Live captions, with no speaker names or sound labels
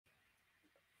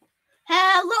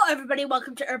Hello everybody,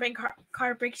 welcome to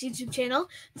UrbanCardBreaks YouTube channel.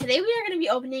 Today we are going to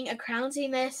be opening a Crown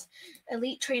Zenith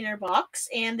Elite Trainer box,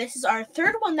 and this is our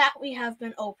third one that we have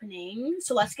been opening,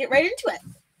 so let's get right into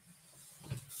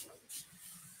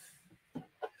it.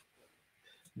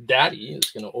 Daddy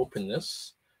is going to open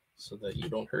this so that you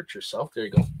don't hurt yourself. There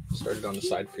you go. Start it on the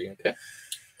side for you, okay?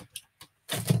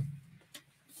 Did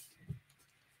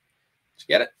you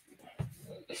get it?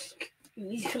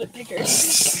 You could have bigger.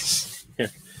 Here.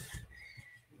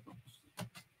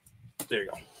 There you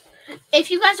go.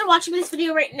 If you guys are watching this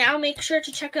video right now, make sure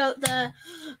to check out the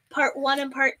part 1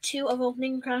 and part 2 of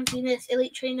opening Crown Zenith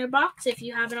Elite Trainer box if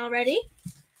you haven't already.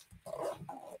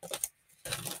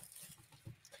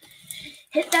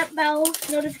 Hit that bell,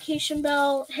 notification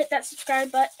bell, hit that subscribe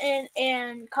button,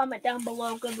 and comment down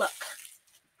below. Good luck.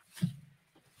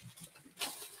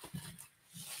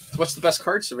 What's the best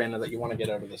card, Savannah, that you want to get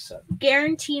out of this set?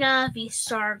 Garantina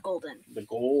V-Star Golden. The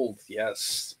gold,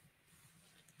 yes.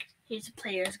 Here's a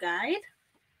player's guide.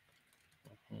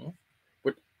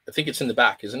 What? I think it's in the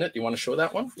back, isn't it? Do you want to show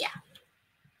that one? Yeah.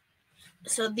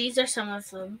 So these are some of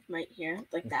them right here,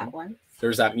 like that one.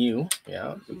 There's that Mew,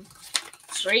 yeah.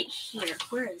 It's right here.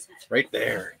 Where is it? Right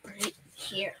there. Right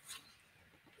here.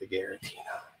 The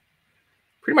Garantina.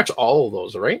 Pretty much all of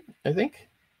those, right? I think.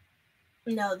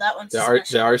 No, that one's the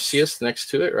Arceus next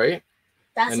to it, right?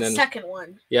 That's the second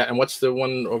one. Yeah, and what's the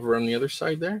one over on the other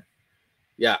side there?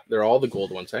 Yeah, they're all the gold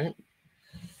ones, right?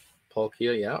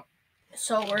 Palkia, yeah.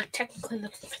 So we're technically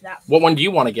looking for that one. What one do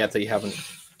you want to get that you haven't?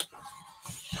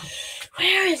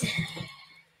 Where is it?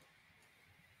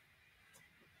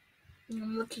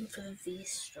 I'm looking for the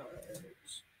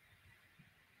V-Stars.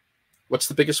 What's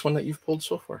the biggest one that you've pulled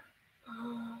so far?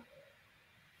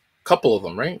 Couple of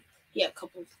them, right? Yeah, a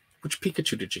couple. Which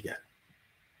Pikachu did you get?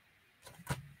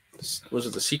 Was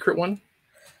it the secret one?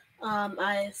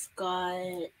 I've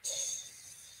got...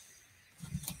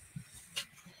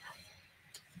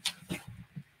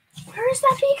 Where is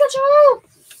that Pikachu?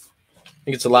 I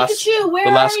think it's the last. Pikachu, where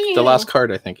are you? The last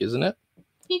card, I think, isn't it?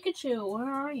 Pikachu,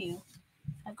 where are you?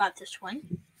 I've got this one.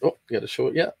 Oh, you got to show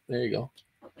it. Yeah, there you go.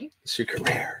 Okay. Secret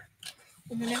rare.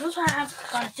 And then I also have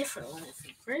got a different one, I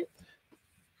think, right?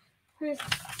 Where is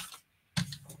it?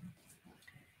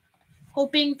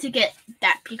 Hoping to get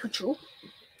that Pikachu.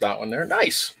 That one there,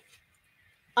 nice.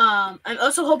 I'm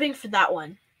also hoping for that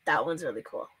one. That one's really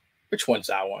cool. Which one's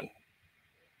that one?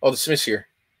 Oh, the Smith's here.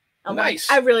 Nice.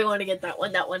 I really want to get that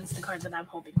one. That one's the card that I'm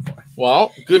hoping for.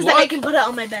 Well, good luck. Then I can put it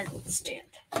on my bed stand.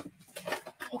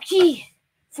 Okay.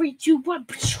 3, 2, 1.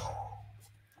 Do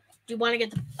you want to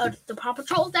get the Paw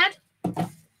Patrol, Dad? We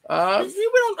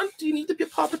don't. Do you need to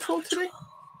get Paw Patrol today?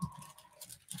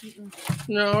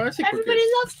 No, I think everybody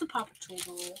loves the Paw Patrol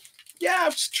though. Yeah,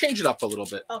 just change it up a little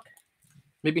bit. Okay.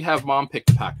 Maybe have Mom pick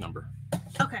the pack number.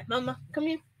 Okay, Mama, come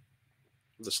here.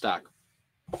 The stack.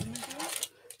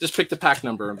 Just pick the pack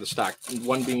number of the stack.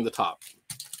 1 being the top.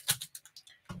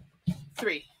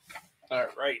 3. All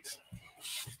right.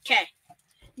 Okay.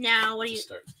 Now, what do you...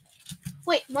 Start.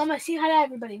 Wait, Mama, say hi to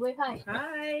everybody. Wait, hi.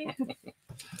 Hi.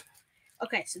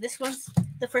 Okay, so this one's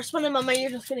the first one, and Mama, you're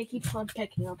just going to keep on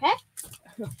picking, okay?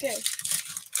 Okay.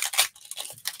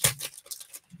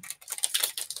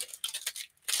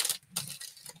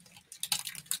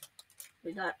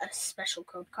 We got a special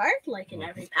code card, like in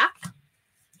every pack.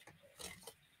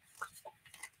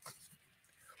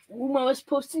 Ooh, Mama's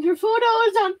posting her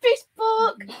photos on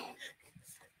Facebook.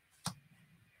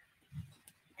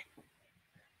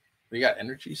 We got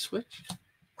Energy Switch.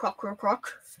 Croc.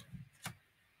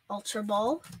 Ultra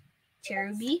Ball.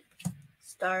 Cherubi.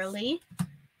 Starly.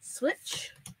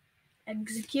 Switch.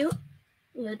 Execute.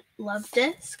 Love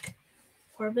Disc.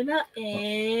 Corbina.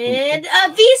 And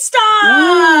a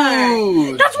V-Star!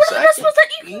 Ooh, that's one of the best ones that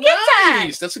you can get that!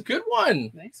 Nice! That's a good one.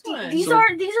 Nice one. These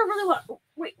are really what...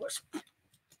 Wait, where's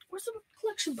the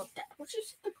collection book, Dad? Where's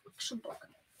the collection book?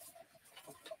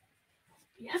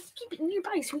 You have to keep it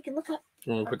nearby so we can look up.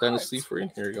 You want to put that in the sleeve for you?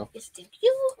 Here you go. Yes, thank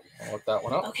you. I'll look that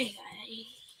one up. Okay,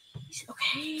 guys.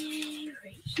 Okay,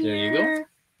 right here. There you go.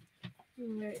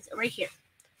 Where is it? Right here.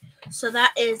 So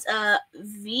that is a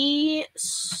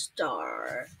V-Star.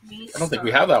 I don't think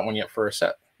we have that one yet for a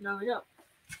set. No, we don't.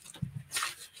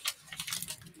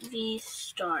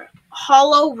 V-Star.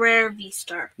 Hollow Rare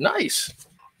V-Star. Nice.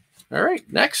 All right,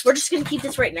 next. We're just going to keep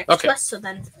this right next to us, so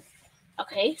then...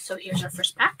 Okay, so here's our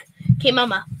first pack. Okay,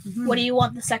 Mama, what do you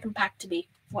want the second pack to be?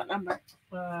 What number?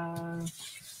 How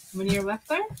many are left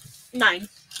there? 9.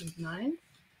 9.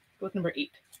 Go with number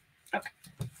 8. Okay.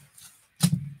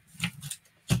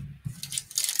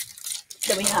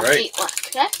 Then we have 8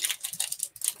 left, okay?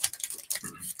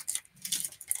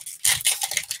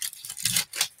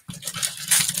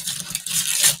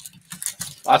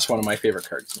 That's one of my favorite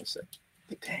cards in the set.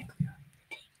 The Tangela.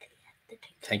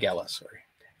 Tangela, sorry.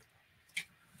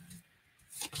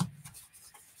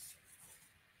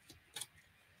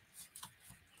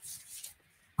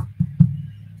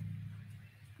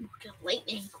 Look at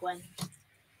Lightning Gwen.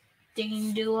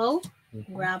 Digging Duo.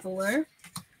 Graveler.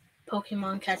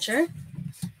 Pokemon Catcher.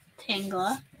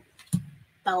 Tangela.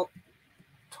 Belt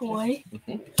Toy.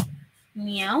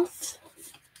 Meowth.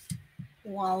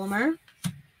 Walmer.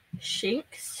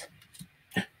 Shinx.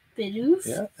 Bidoof.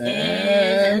 Yeah.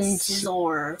 And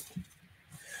Scizor.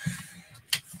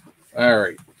 All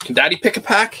right. Can Daddy pick a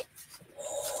pack?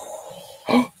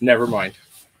 Never mind.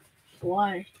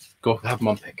 Why? Go have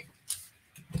Mom pick.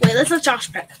 Wait, let's let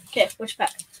Josh pick. Okay, which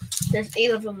pack? There's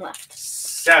 8 of them left.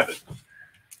 7.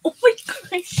 Oh my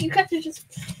gosh, you guys are just.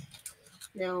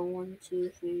 No, 1, 2,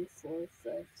 3, 4,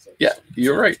 5, 6. Yeah,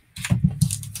 you're right.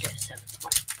 Okay, 7.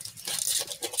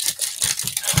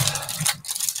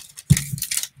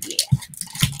 Yeah.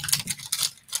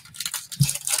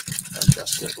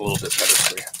 Adjust it a little bit better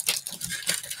for you.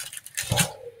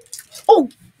 Oh,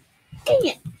 dang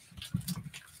it.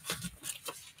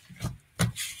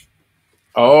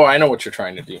 Oh, I know what you're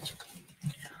trying to do.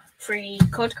 Free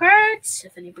code cards,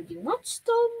 if anybody wants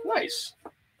them. Nice.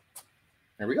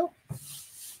 There we go.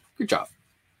 Good job.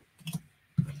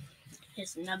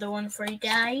 Here's another one for you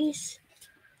guys.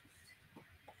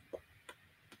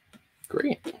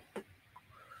 Great.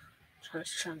 I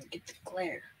was trying to get the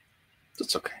glare.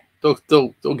 That's okay. They'll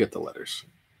get the letters.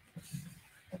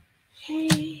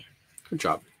 Hey. Good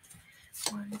job.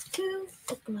 1, 2,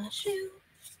 look at my shoe.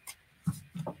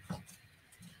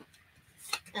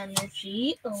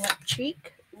 Energy,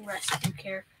 Electric, Rescue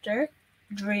Character,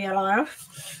 Driller,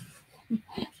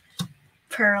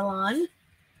 Perlon,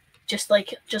 just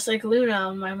like Luna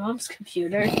on my mom's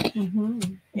computer,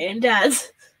 and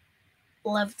Dad's.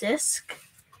 Love Disc,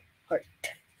 Heart,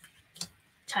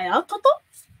 Chayatoto,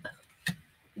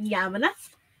 Yamana,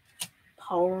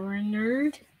 Power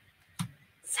Nerd,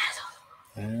 Saddle,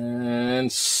 And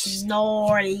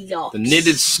Snorlax. the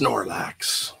knitted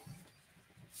Snorlax.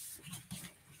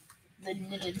 The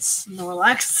knitted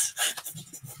Snorlax.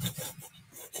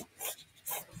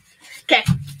 Okay,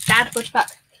 Dad, which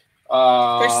pack?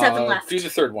 There's 7 left. Do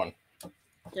the third one.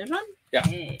 Third one? Yeah.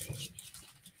 Okay.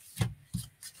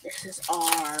 This is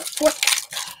our 4th pack.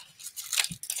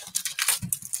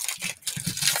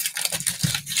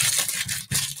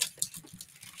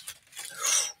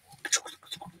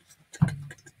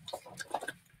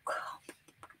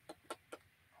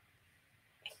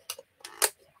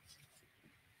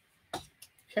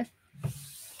 Okay.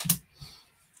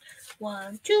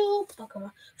 1, 2,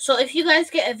 Pokemon. So if you guys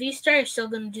get a V-Star, you're still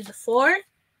going to do the 4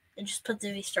 and just put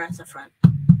the V-Star at the front.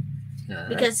 Right.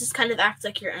 Because this kind of acts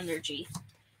like your energy.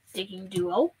 Digging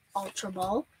Duo, Ultra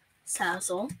Ball,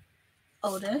 Sazzle,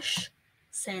 Oddish,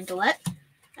 Sandalette,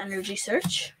 Energy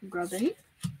Search, Grubbin,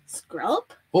 Scrub.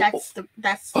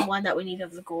 That's the one that we need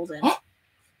of the golden.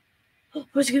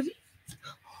 What's it gonna be?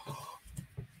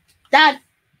 Dad,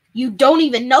 you don't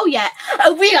even know yet.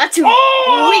 We got to.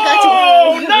 Oh, we got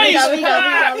to. Nice. We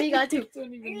got to.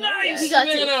 Nice. We got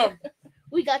to. Venom.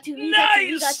 We got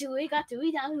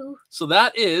to. So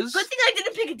that is Good thing I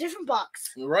didn't pick a different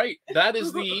box. right. That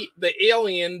is the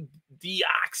alien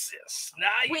Deoxys.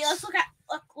 Nice. Wait, let's look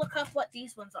up what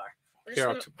these ones are. We're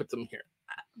Here, just I'll put them here.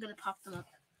 I'm gonna pop them up.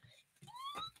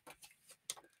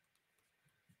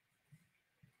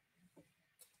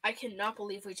 I cannot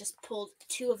believe we just pulled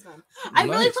 2 of them. I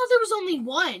really Nice. thought there was only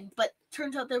 1, but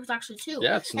turns out there was actually 2.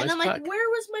 Yeah, it's a nice and I'm like, pack. where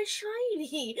was my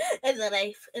shiny? And then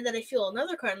I feel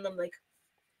another card, and I'm like,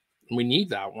 We need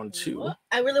that one too. what?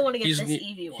 I really want to get He's this ne-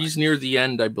 Eevee one. He's near the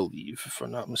end, I believe, if I'm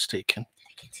not mistaken.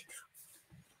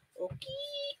 Okay.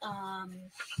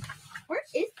 Where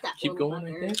is that? Keep little going,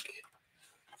 bugger? I think.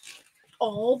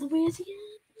 All the way to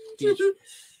the end.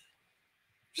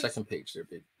 Second page there,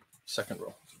 babe. Second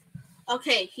row.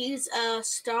 Okay, he's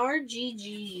Star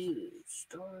GGU.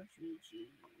 Star GGU.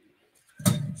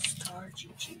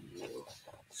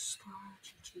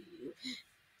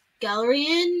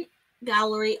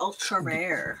 Gallery Ultra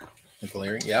Rare.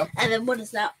 Galarian, yeah. And then what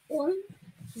is that one?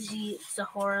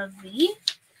 Zahora V.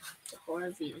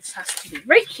 Zahora V. This has to be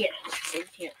right here. It's in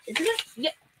here. Isn't it?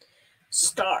 Yep.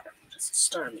 Star. What's a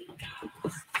star mean?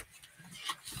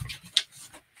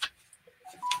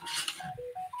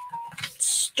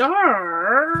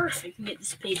 Star, if I can get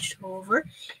this page to go over,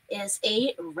 is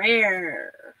a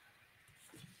rare.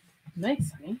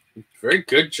 Nice, honey. Very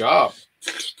good job.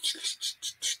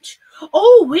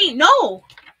 Oh, wait, no.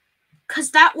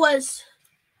 Because that was...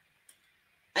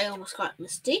 I almost got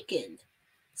mistaken.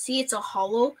 See, it's a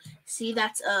hollow. See,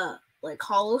 that's a like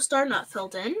hollow star, not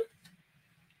filled in.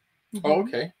 Oh,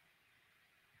 okay.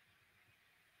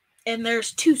 And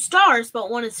there's 2 stars, but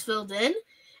one is filled in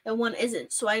and one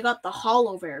isn't. So I got the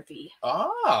hollow rarity.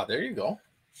 Ah, there you go.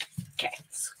 Okay,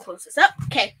 let's close this up.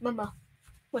 Okay, Mama,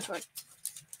 which one?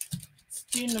 Let's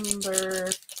do number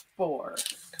 4.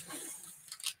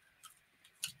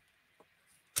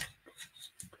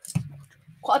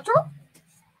 Quattro?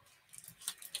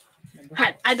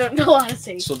 I don't know how to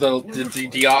say. So the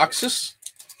Deoxys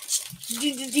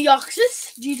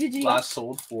Deoxys? last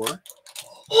sold for,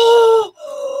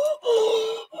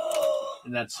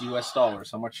 and that's US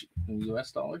dollars. How much in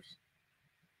US dollars?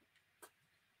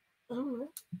 Oh,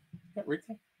 Yeah, right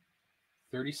there.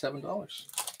 $37.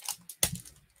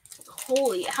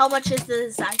 holy, how much is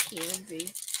the Zaki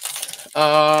envy?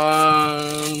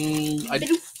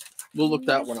 We'll look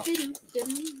that one up.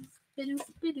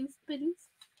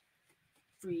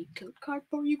 Free code card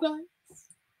for you guys.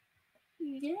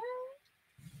 Yeah.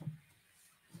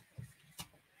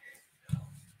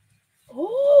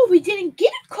 Oh, we didn't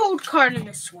get a code card in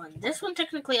this one. This one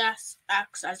technically acts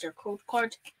as your code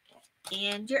card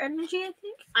and your energy, I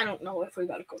think. I don't know if we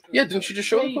got a code card. Yeah, didn't you just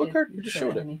show Yeah, the you code did. card? You just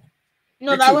showed it. Honey.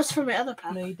 No, You're that two. was for my other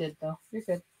pack. No, you did though. You're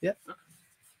good.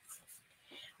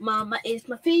 Mama is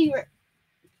my favorite.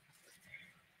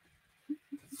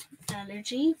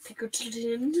 Energy,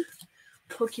 Pickerton,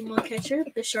 Pokemon Catcher,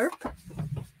 Bisharp.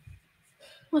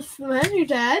 What's the matter,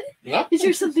 Dad? Yeah. Is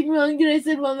there something wrong that I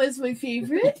said Mama is my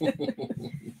favorite?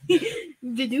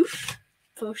 Bidoof,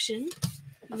 Potion,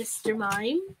 Mr.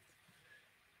 Mime,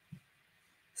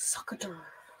 Succator,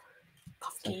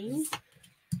 Puffking,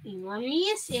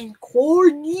 Emilius, and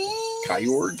Corgi.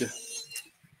 Kyogre.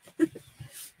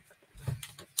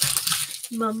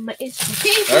 Mama is my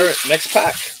favorite. All right, next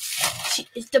pack. She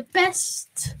is the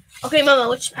best. Okay, Mama,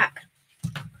 which pack?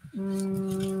 How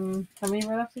many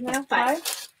were left now?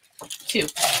 5. 2.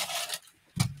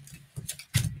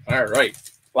 All right,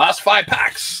 last 5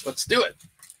 packs. Let's do it.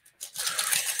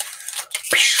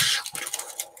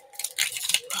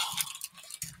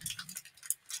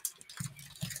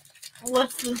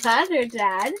 What's the matter,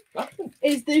 Dad?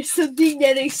 Is there something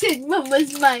that I said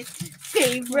Mama's my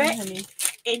favorite? Honey.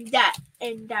 And that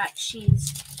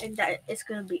it's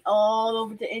gonna be all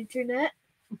over the internet.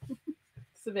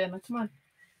 Savannah, come on.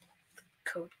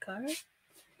 Code card.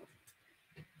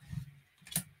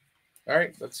 All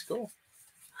right, let's go.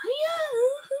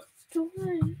 Don't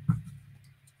worry.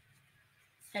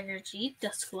 Energy,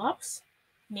 Dusclops,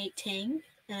 Maytang,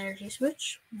 Energy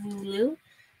Switch, Wooloo,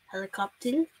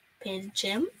 Helicopter,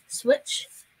 Pancham, Switch,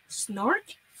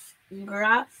 Snork,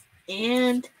 Graph,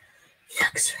 and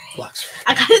Luxray.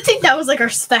 I kind of think that was like our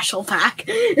special pack.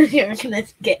 You're gonna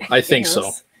get. I think so.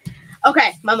 else.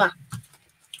 Okay, Mama.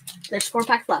 There's 4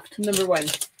 packs left. Number 1.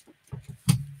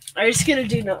 I'm just gonna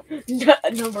do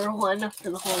number 1 after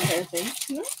the whole entire thing.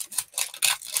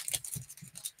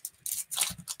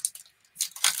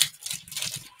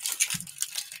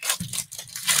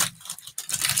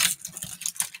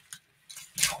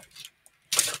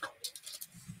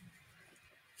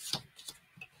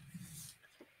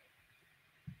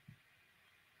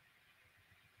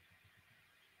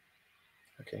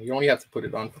 Okay, you only have to put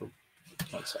it on for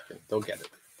 1 second. They'll get it.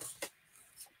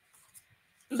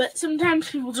 But sometimes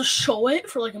people just show it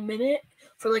for like a minute,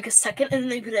 for like a second, and then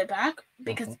they put it back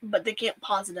because, but they can't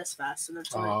pause it as fast. So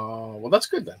that's Oh, well, that's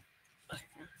good then.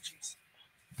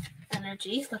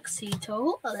 Energy,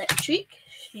 Luxito, Electric,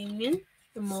 Shingen,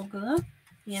 Emolga,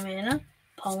 Yamana,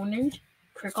 Ponard,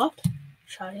 Cricket,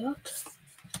 Chariot.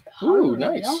 Ooh,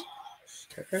 nice.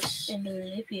 And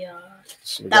Olivia.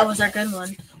 So That was our good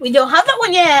one. We don't have that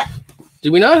one yet. Do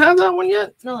we not have that one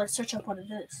yet? No, let's search up what it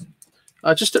is.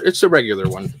 It's a regular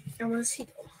one. And what does he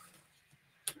do?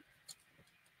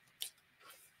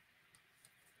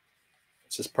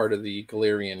 It's just part of the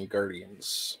Galarian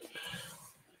Guardians,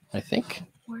 I think.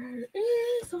 Where is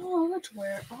it?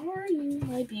 Where are you,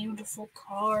 my beautiful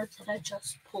card that I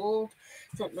just pulled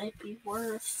that might be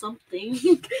worth something?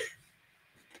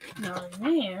 Not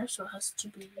in there, so it has to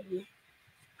be.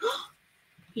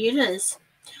 Here it is.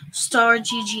 Star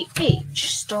GGH,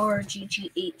 Star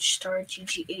GGH, Star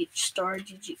GGH, Star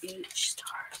GGH,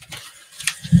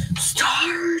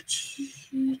 Star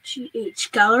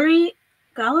GGH.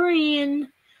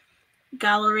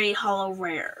 Gallery Hollow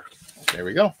Rare. There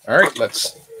we go. All right,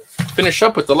 let's finish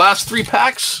up with the last 3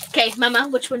 packs. Okay, Mama,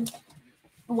 which one?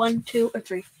 1, 2, or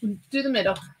 3? Do the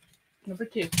middle. Number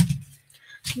 2.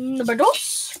 Number 2.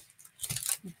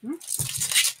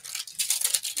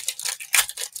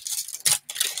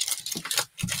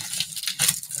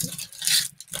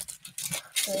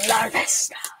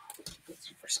 Larvesta. That's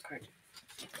your first card.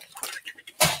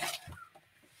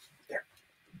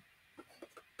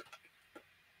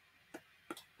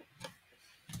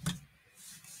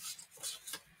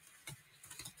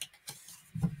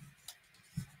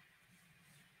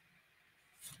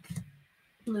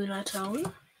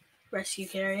 Lunatone, Rescue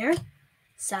Carrier,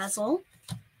 Sazzle,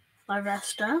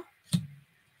 Larvesta,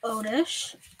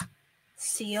 Odish,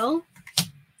 Seal,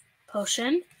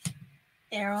 Potion,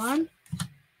 Aeron,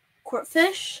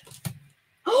 Quartfish.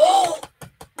 Oh!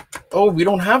 Oh, we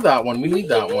don't have that one. We need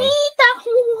that one. We need that one.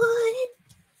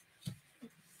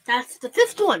 That's the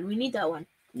 5th one. We need that one.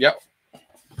 Yep.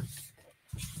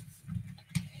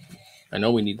 I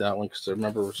know we need that one because I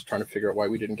remember I was trying to figure out why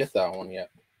we didn't get that one yet.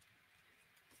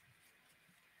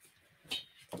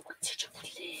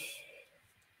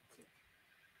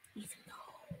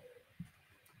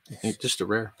 I think just a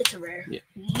rare. It's a rare. Yeah.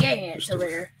 Yeah, it's a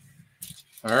rare.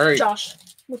 All right. Josh,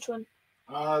 which one?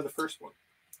 The first one.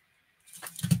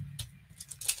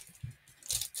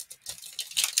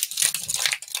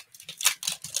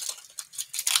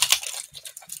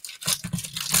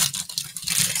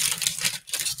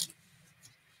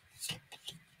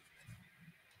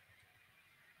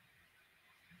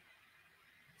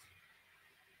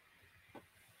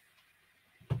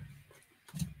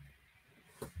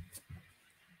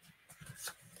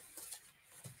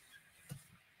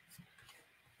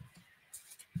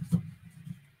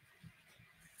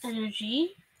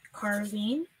 Energy,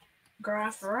 Carvine,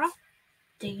 Graphera,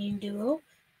 Digging Duo,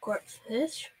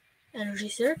 Quartfish, Energy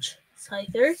Search,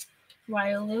 Scyther,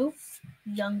 Rylou,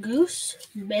 Young Goose,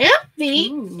 Manphy,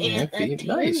 and Manphy,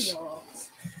 nice.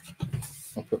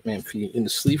 I'll put Manphy in the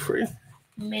sleeve for you.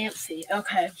 Manphy.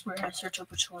 Okay, we're gonna search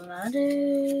up which one that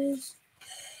is.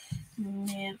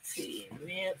 Manphy.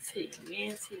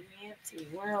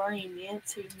 Where are you,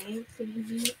 Manphy?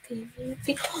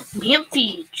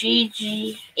 Manphy.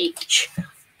 GGH.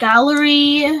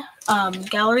 Gallery.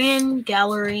 Galarian.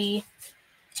 Gallery.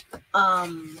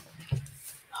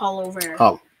 Hollow Rare.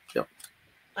 Oh, yep.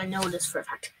 I know this for a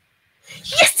fact.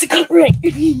 Yes, I got it right.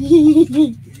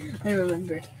 I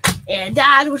remember. And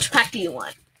Dad, which pack do you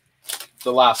want?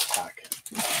 The last pack.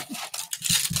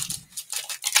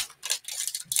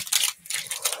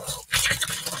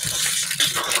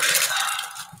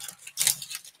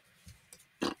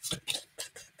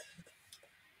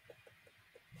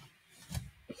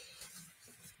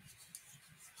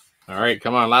 All right,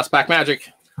 come on, last pack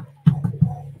magic.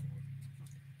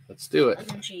 Let's do it.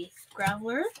 Energy.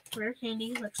 Graveler, Rare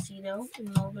Candy, Luxedo,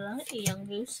 Nova, Young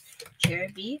Goose,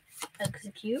 Cherubi,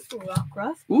 Execute,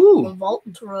 Rockruff, Ooh. Revolt,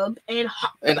 Rub, and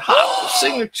Hop. And Hop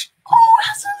signature. Oh,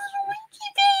 that's a little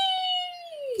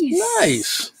Winky Base!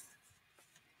 Nice.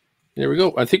 There we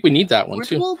go. I think we need that one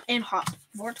too. Vortibulb and Hop.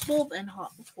 Vortibulb and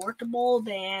Hop. Vortibulb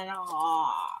and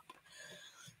Hop.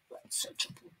 Let's search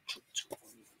up.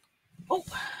 Oh,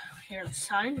 here are the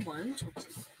signed ones.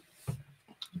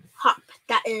 Hop.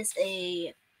 That is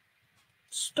a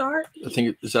Star H. I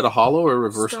think, is that a hollow or a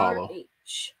reverse Star hollow?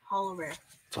 H. Hollow Rare.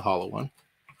 It's a hollow one.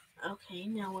 Okay,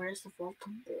 now where's the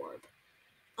Voltorb?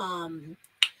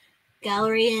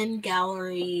 Galarian,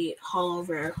 Gallery, Hollow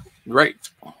Rare. Right.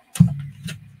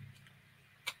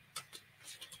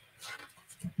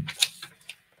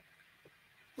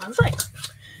 I was right.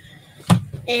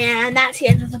 And that's the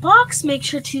end of the box. Make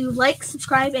sure to like,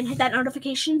 subscribe, and hit that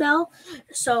notification bell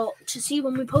so to see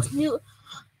when we post new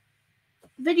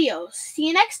videos. See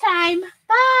you next time.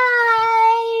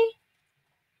 Bye.